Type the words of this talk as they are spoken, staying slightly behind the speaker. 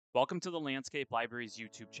Welcome to the Landscape Library's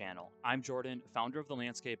YouTube channel. I'm Jordan, founder of the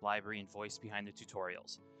Landscape Library and voice behind the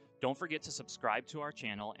tutorials. Don't forget to subscribe to our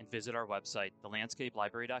channel and visit our website,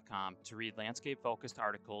 thelandscapelibrary.com, to read landscape-focused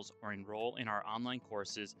articles or enroll in our online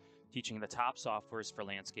courses teaching the top softwares for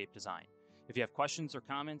landscape design. If you have questions or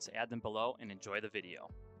comments, add them below and enjoy the video.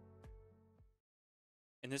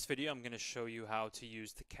 In this video, I'm going to show you how to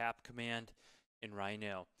use the cap command in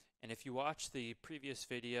Rhino. And if you watched the previous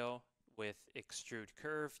video with extrude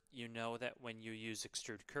curve, you know that when you use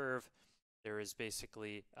extrude curve, there is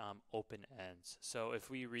basically open ends. So if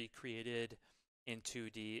we recreated in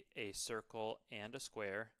 2D a circle and a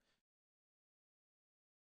square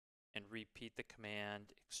and repeat the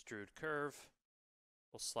command extrude curve,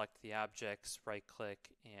 we'll select the objects, right click,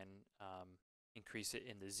 and increase it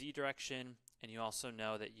in the Z direction. And you also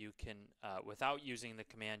know that you can, without using the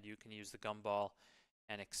command, you can use the gumball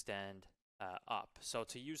and extend up. So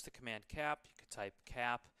to use the command cap, you could type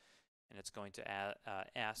cap, and it's going to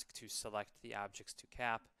ask to select the objects to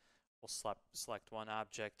cap. We'll select one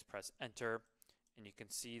object, press enter, and you can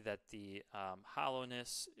see that the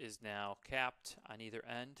hollowness is now capped on either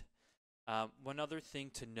end. One other thing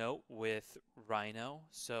to note with Rhino,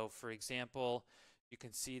 so for example, you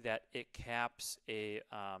can see that it caps a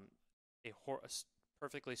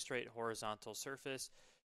perfectly straight horizontal surface.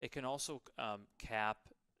 It can also cap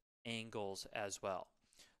angles as well.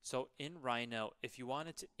 So in Rhino, if you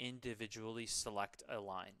wanted to individually select a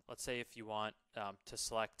line, let's say if you want to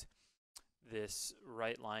select this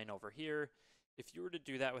right line over here, if you were to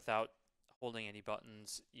do that without holding any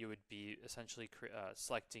buttons, you would be essentially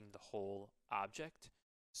selecting the whole object.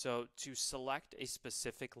 So to select a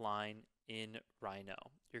specific line in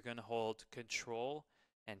Rhino, you're going to hold Control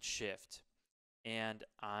and Shift. And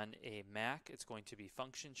on a Mac, it's going to be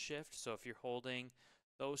Function Shift. So if you're holding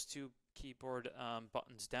those two keyboard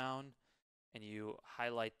buttons down and you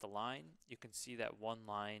highlight the line, you can see that one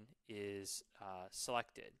line is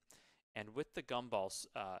selected. And with the gumball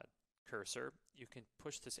cursor, you can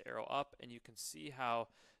push this arrow up and you can see how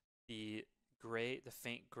the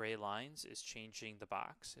faint gray lines is changing the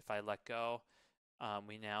box. If I let go,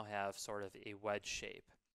 we now have sort of a wedge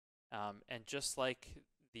shape. And just like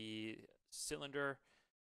the cylinder,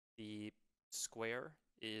 the square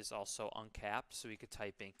is also uncapped, so we could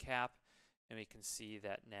type in cap and we can see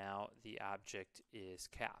that now the object is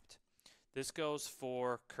capped. This goes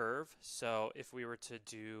for curve, so if we were to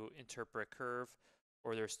do interpret curve,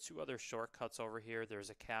 or there's two other shortcuts over here,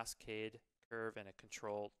 there's a cascade curve and a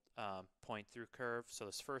control point through curve. So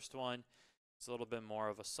this first one is a little bit more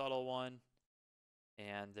of a subtle one,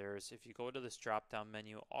 and there's, if you go to this drop down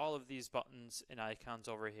menu, all of these buttons and icons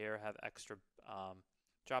over here have extra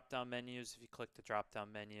drop-down menus. If you click the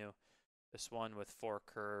drop-down menu, this one with 4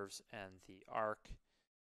 curves and the arc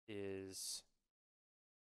is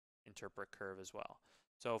interpret curve as well.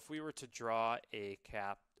 So if we were to draw a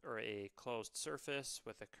cap or a closed surface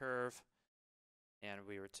with a curve and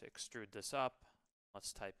we were to extrude this up,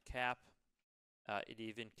 let's type cap, it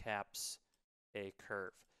even caps a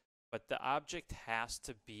curve. But the object has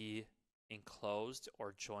to be enclosed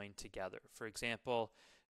or joined together. For example,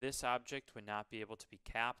 this object would not be able to be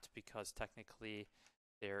capped because technically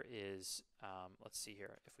there is, let's see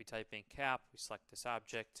here, if we type in cap, we select this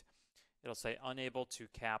object, it'll say unable to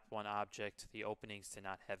cap one object, the openings do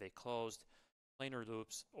not have a closed, planar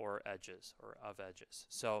loops or edges or of edges.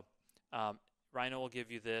 So Rhino will give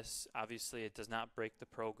you this. Obviously it does not break the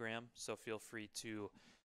program, so feel free to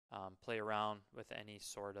play around with any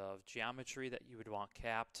sort of geometry that you would want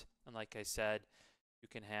capped. And like I said, you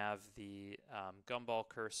can have the gumball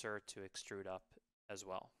cursor to extrude up as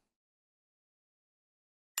well.